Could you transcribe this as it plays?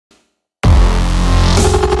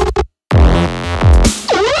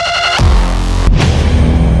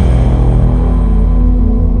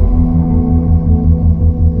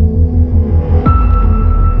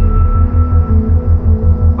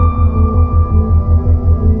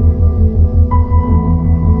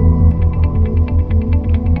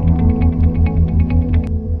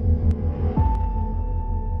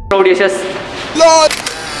Yashas.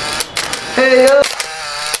 Hey yo.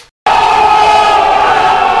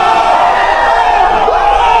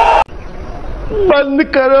 बंद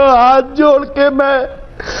करो हाथ जोड़ के मैं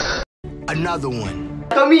Another one.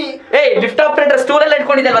 कमी ए लिफ्ट ऑपरेटर स्टूल ಅಲ್ಲಿ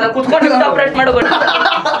ಇಟ್ಕೊಂಡಿದ್ದಲ್ಲ ನಾನು ಕೂತ್ಕೊಂಡು ಲಿಫ್ಟ್ ಆಪರೇಟ್ ಮಾಡು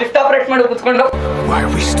ಲಿಫ್ಟ್ ಆಪರೇಟ್ ಮಾಡು ಕೂತ್ಕೊಂಡು Why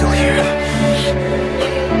are we still here?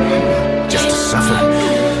 Just to suffer.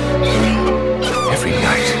 Every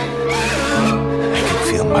night I can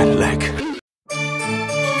feel my leg.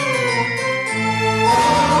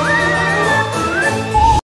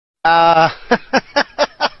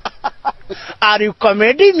 Are you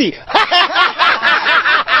comedy me?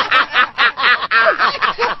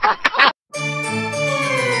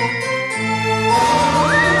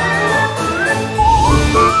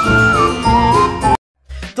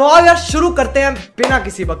 तो आओ यार शुरू करते हैं बिना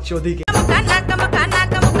किसी बकचोदी के।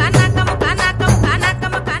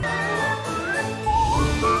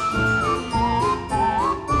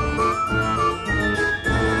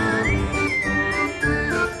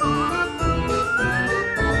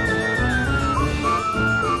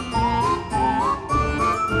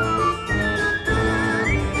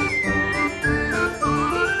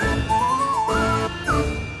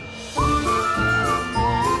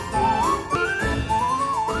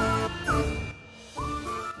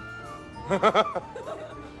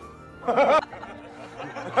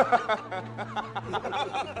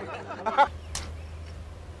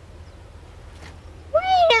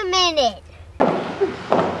 Wait a minute.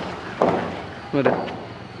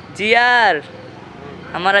 GR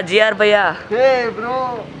हमारा GR भैया Hey bro.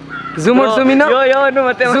 zoom out zoom in Yo yo no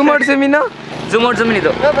मत zoom out zoom in zoom out zoom in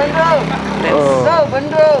दो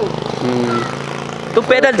बंदो तू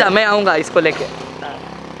पैदल जा मैं आऊंगा इसको लेके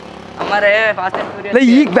हमारे फास्ट एंड फ्यूरियस नहीं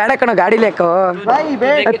ಈಗ ಬೇಡ ಕಣ ಗಾಡಿ ಲೆಕ್ಕ भाई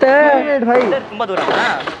बैठ भाई ತುಂಬಾ ದೂರ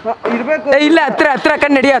ಇರಬೇಕು ಇಲ್ಲ ಹತ್ರ ಹತ್ರ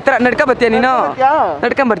ಕಣ್ ನಡಿ ಹತ್ರ ನಡ್ಕ ಬರ್ತೀಯ ನೀನು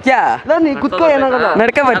ನಡ್ಕ ಬರ್ತೀಯಾ ಇಲ್ಲ ನೀ ಕುತ್ಕೋ ಏನಾಗಲ್ಲ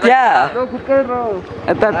ನಡ್ಕ ಬರ್ತೀಯಾ ಕುತ್ಕೊಳ್ಳೋ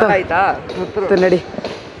ಅತ್ತ ಆಯ್ತಾ ನಡಿ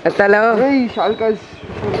ಅತ್ತಲೋ ಏಯ್ ಶಾಲ್ಕಾಸ್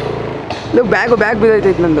ಬ್ಯಾಗ್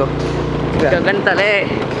ಬಿದ್ದೈತೈತೆ ನಂದು ಗಗನ್ ತಲೆ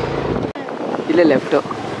ಇಲ್ಲೇ ಲೆಫ್ಟ್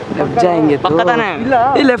ಜಾಯಿಂಗೆ ಪಕ್ಕ ತಾನೆ ಇಲ್ಲ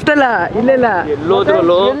ಈ ಲೆಫ್ಟ್ ಅಲ್ಲ ಇಲ್ಲ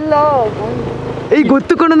ಎಲ್ಲೋದ್ರಲ್ಲೋ ಇಲ್ಲ ಏಯ್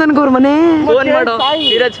ಗೊತ್ತುಕೊಂಡು ನನ್ಗೆ ಅವ್ರ ಮನೆ ಫೋನ್ ಮಾಡು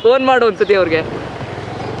ಧೀರಜ್ ಫೋನ್ ಮಾಡು ಅನ್ಸುತ್ತೆ ಅವ್ರಿಗೆ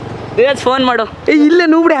ಧೀರಜ್ ಫೋನ್ ಮಾಡು ಏಯ್ ಇಲ್ಲೇ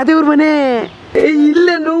ನೋಡ್ಬಿಡಿ ಅದೇ ಅವ್ರ ಮನೆ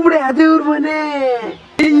ಇಲ್ಲೇ ನೋಡ್ಬಿಡಿ ಅದೇ ಅವ್ರ ಮನೆ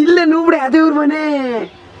ಇಲ್ಲೇ ನೋಡ್ಬಿಡಿ ಅದೇ ಅವ್ರ ಮನೆ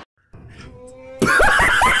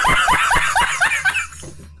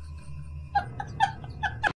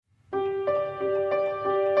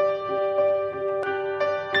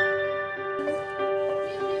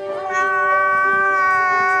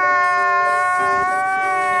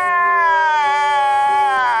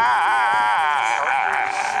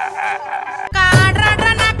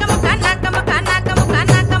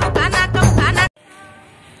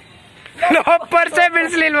पर्स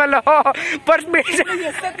बिಡಿಸಲಿಲ್ವಲ್ಲ पर्स ಬಿಡಿಸ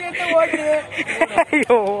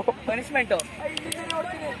ಅಯ್ಯೋ ಪನಿಷ್ಮೆಂಟ್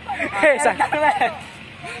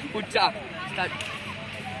ಹುಚ್ಚ ಸ್ಟಾರ್ಟ್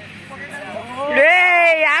ಏ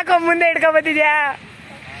ಯಾಕೋ ಮುಂದೆ ಇಟ್ಕೊಂಡ್ ಬಂದಿದ್ಯಾ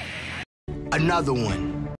Another one.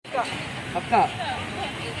 ಅಕ್ಕ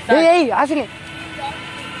ಏಯ್ ಹಾಸಿಗೆ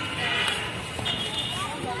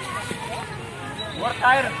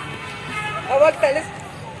ಅವಾಗ ತಲೆ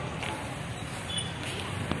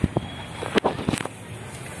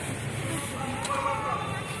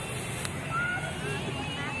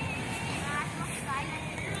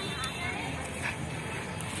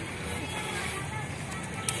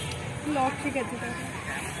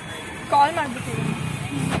ಕಾಲ್ ಮಾಡ್ಬಿಟ್ಟು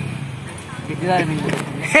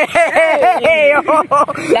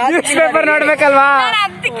ನ್ಯೂಸ್ ಪೇಪರ್ ನೋಡ್ಬೇಕಲ್ವಾ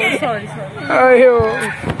ಅಯ್ಯೋ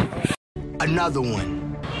Another one.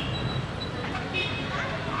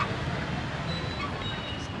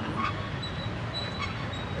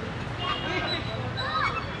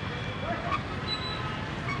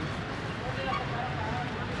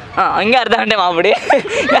 ಹಂಗೆ ಅರ್ಧ ಗಂಟೆ ಮಾಡ್ಬಿಡಿ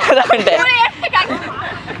ಅರ್ಧ ಗಂಟೆ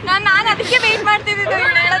ನಾನು ಅದಕ್ಕೆ ವೇಟ್ ಮಾಡ್ತಿದ್ದಿದ್ದು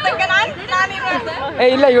ಇವಳು ಹೇಳೋ ತನಕ ನಾನೇನು ಮಾಡ್ದೆ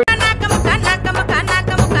ಇಲ್ಲ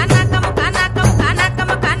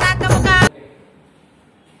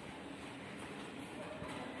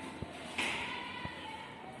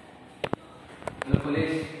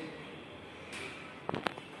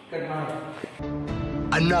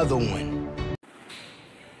Another one.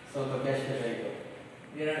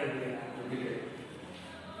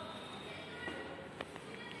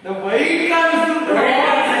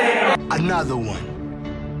 Another one.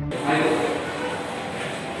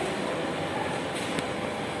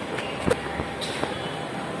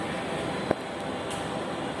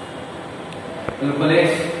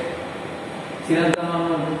 Police ಚಿರಂತ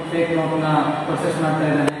fake ನೋಟ್ನ process ಮಾಡ್ತಾ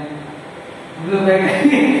ಇದ್ದಾನೆ.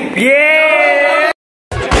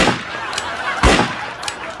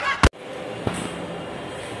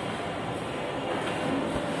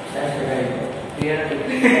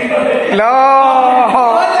 No.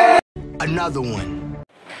 Another one.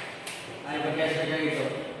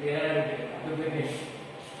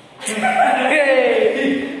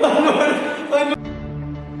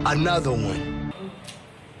 Another one.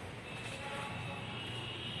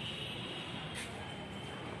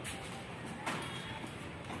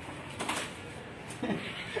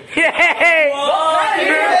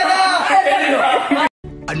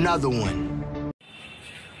 Another one.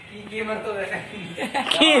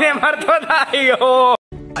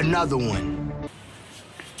 Another one.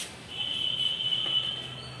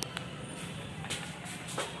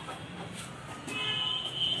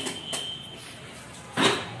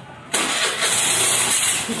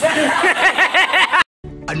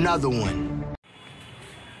 Another one.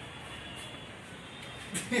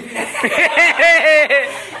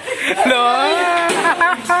 No.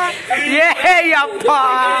 ಯಪ್ಪ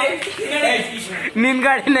ನಿನ್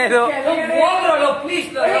ಗಾಡಿನೇ ಇದು.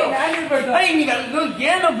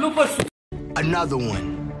 Another one.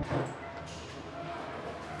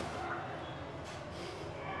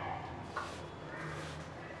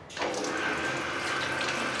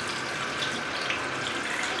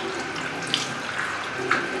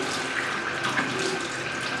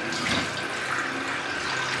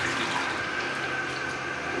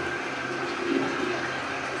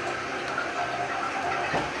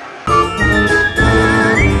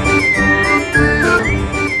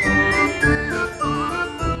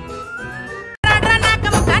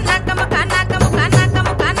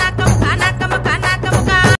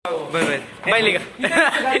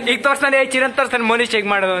 ಈಗ ತೋರ್ಸ್ತಾನೆ ಚಿರಂತ್ ತೋರ್ಸ್ತಾನೆ ಮೋನಿಶ್ ಹೇಗ್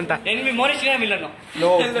ಮಾಡೋದು ಅಂತ. ಮೋನಿಶ್ ಇಲ್ಲ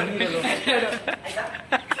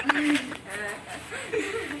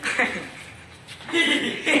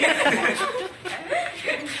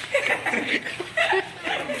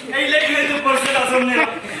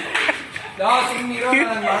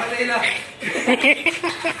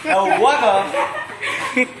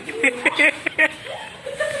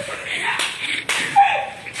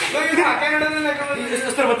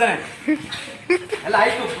ಬರ್ತಾನೆ ಎಲ್ಲ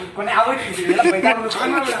ಆಯ್ತು ಕೊನೆ ಆಗೋಯ್ತು ಎಲ್ಲ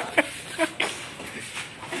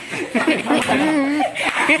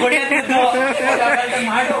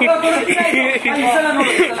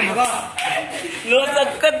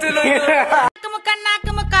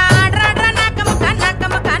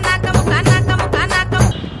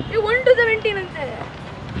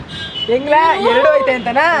ಹೆಂಗ್ಲ ಎರಡು ಐತೆ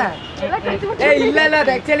ಅಂತನಾ? ಇಲ್ಲ ಇಲ್ಲ,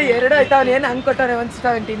 ಅದು ಆಕ್ಚುಲಿ ಎರಡು ಐತೆ. ಅವ್ನು ಏನು ಅನ್ಕೊಟ್ಟವ್ರೆ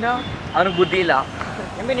 117. ಅವನಿಗೆ ಬುದ್ಧಿ ಇಲ್ಲ.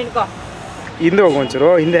 ನಿನ್ಕೋ ಹಿಂದೆ ಹೋಗು ಒಂಚೂರು,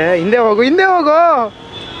 ಹಿಂದೆ ಹೋಗು.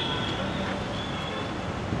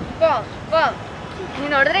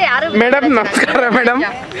 ಮೇಡಮ್ ನಮಸ್ಕಾರ ಮೇಡಮ್.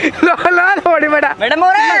 ನೋಡಿ ಮೇಡಮ್. ಮೇಡಮ್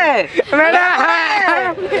ಅವರೇ,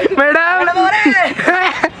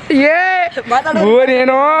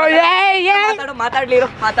 ಏನೋ ಮಾತಾಡ್ಲಿರೋ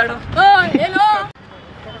ಮಾತಾಡು.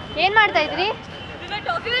 ಏನ್ ಮಾಡ್ತಾ ಇದ್ರಿ?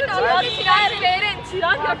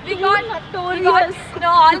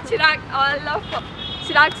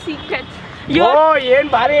 ಏನ್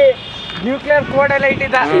ಬಾರಿ ನ್ಯೂಕ್ಲಿಯರ್ ಕೋಡ್ ಎಲ್ಲ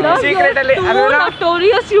ಇಟ್ಟಿದ್ದ ಸೀಕ್ರೆಟ್ ಅಲ್ಲಿ.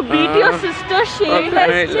 Notorious, you beat your sister,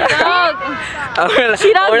 shameless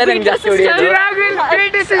Chiraag. ಅವಳೆ ನಂಗೆ ಜಾಸ್ತಿ ಹೊಡಿಯೋದು. Chiraag will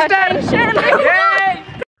beat his sister.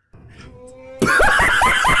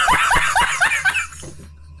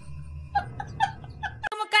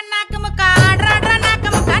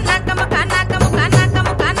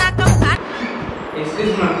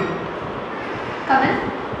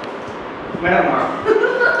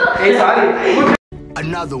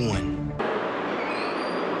 Another one.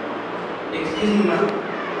 Excuse me, ma'am.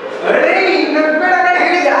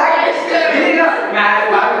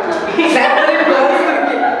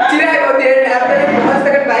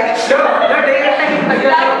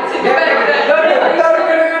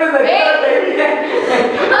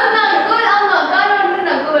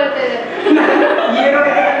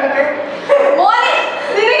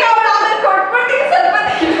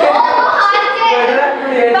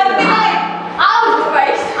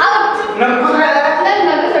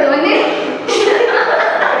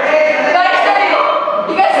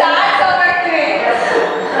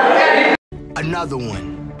 Another one.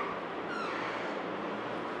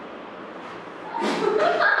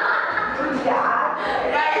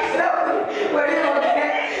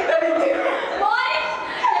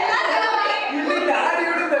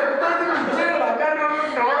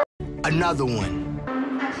 Another one.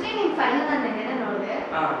 Actually, ನೀನ್ final ನಾನು ನೆನ್ನೆನೇ ನೋಡ್ದೆ.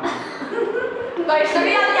 Ah.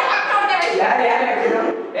 ವೈಷ್ಣವಿ ಅಲ್ಲಿ ಯಾಕೆ ನೋಡ್ದೆ?